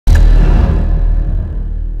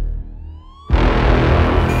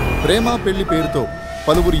ప్రేమ పెళ్లి పేరుతో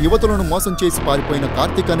పలువురు యువతులను మోసం చేసి పారిపోయిన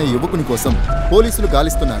కార్తిక్ అనే యువకుని కోసం పోలీసులు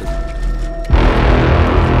గాలిస్తున్నారు.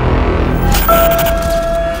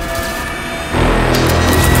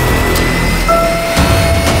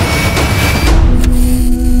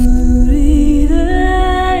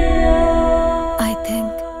 I think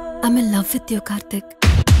I'm in love with you, Karthik.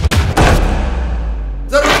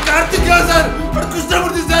 Sir, Karthik है sir, और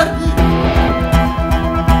कृष्णमूर्ति sir.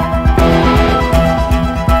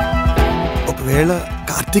 ఒకవేళ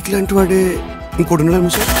కార్తిక్ లాంటి వాడే ఇంకోటి ఉన్నాడు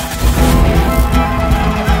సార్.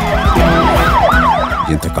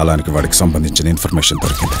 ఇంతకాలానికి వాడికి సంబంధించిన ఇన్ఫర్మేషన్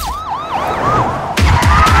దొరికింది.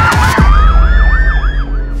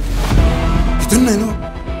 ఇతను నేను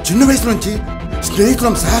చిన్న వయసు నుంచి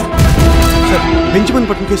స్నేహితులం సార్. బెంచమన్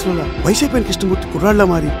పట్టిన కేసులో వయసు అయిపోయిన కృష్ణమూర్తి కుర్రాళ్ళ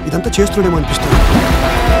మారి ఇదంతా చేస్తున్నాడేమో అనిపిస్తుంది.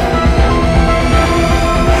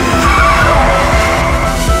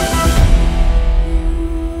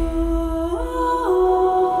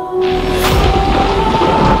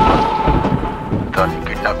 దాన్ని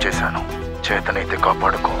కిడ్నాప్ చేశాను. చేతనైతే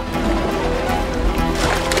కాపాడుకో.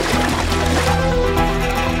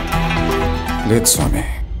 లేదు స్వామి,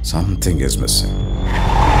 సంథింగ్ ఈజ్ మిస్సింగ్.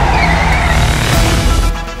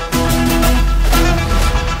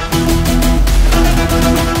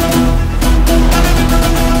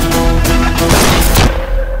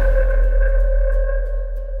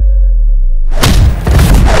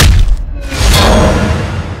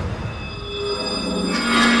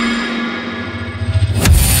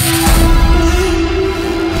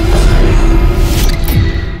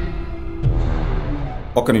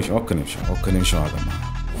 ఒక్క నిమిషం ఆగమ్మా.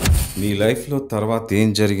 నీ లైఫ్లో తర్వాత ఏం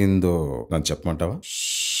జరిగిందో నాకు చెప్పమంటావా?